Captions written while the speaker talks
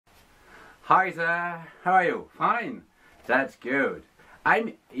Hi there, how are you? Fine? That's good.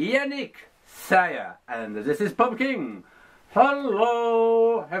 I'm Yannick Saya, and this is Pumpkin.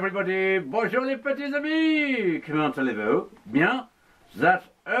 Hello, everybody. Bonjour les petits amis. Comment allez-vous? Bien? That's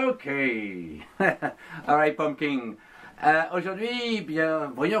okay. Alright, Pumpkin. Aujourd'hui,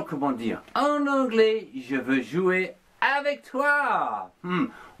 bien, voyons comment dire. En anglais, je veux jouer avec toi.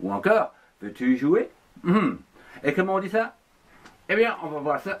 Ou encore, veux-tu jouer? Et comment on dit ça? Eh bien, on va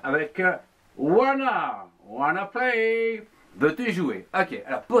voir ça avec wanna play. Veux-tu jouer? Ok,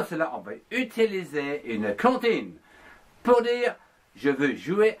 alors pour cela, on va utiliser une comptine. Pour dire je veux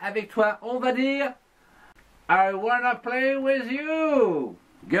jouer avec toi, on va dire I wanna play with you.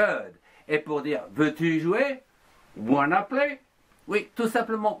 Good. Et pour dire veux-tu jouer? Wanna play? Oui, tout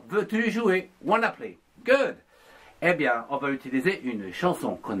simplement, veux-tu jouer? Wanna play. Good. Eh bien, on va utiliser une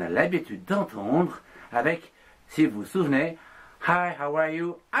chanson qu'on a l'habitude d'entendre avec, si vous vous souvenez, Hi, how are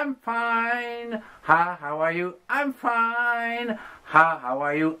you? I'm fine. Hi, how are you? I'm fine. Hi, how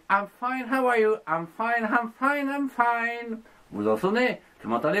are you? I'm fine. How are you? I'm fine. I'm fine. I'm fine. Vous en souvenez?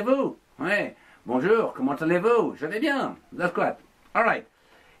 Comment allez-vous? Oui. Bonjour, comment allez-vous? Je vais bien. That's good. All right.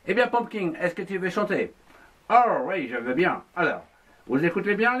 Eh bien, Pumpkin, est-ce que tu veux chanter? Oh, oui, je veux bien. Alors, vous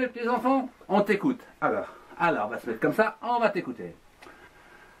écoutez bien, les petits enfants? On t'écoute. Alors, on va se mettre comme ça. On va t'écouter.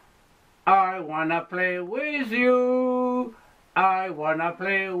 I wanna play with you. I wanna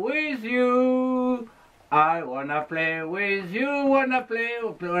play with you. I wanna play with you. Wanna play,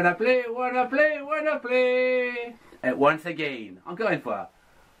 wanna play, wanna play, wanna play. And once again, encore une fois.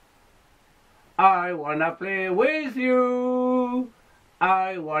 I wanna play with you.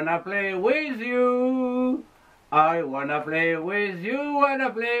 I wanna play with you. I wanna play with you.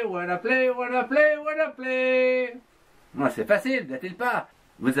 Wanna play, wanna play, wanna play, wanna play. Non, c'est facile, n'est-il pas?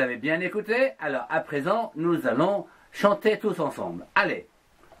 Vous avez bien écouté? Alors à présent, nous allons chanter tous ensemble. Allez,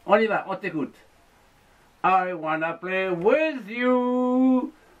 on y va, on t'écoute. I wanna play with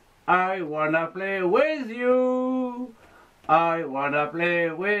you. I wanna play with you. I wanna play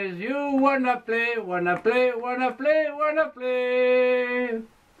with you. Wanna play, wanna play, wanna play, wanna play.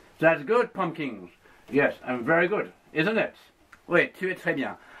 That's good, Pumpkins. Yes, I'm very good, isn't it? Oui, tu es très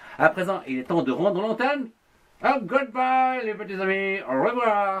bien. À présent, il est temps de rendre l'antenne. Oh, goodbye, les petits amis. Au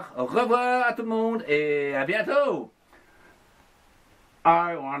revoir. Au revoir à tout le monde et à bientôt.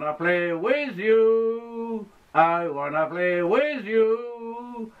 I wanna play with you. I wanna play with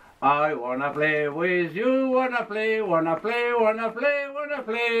you. I wanna play with you. Wanna play, wanna play, wanna play, wanna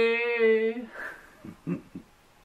play.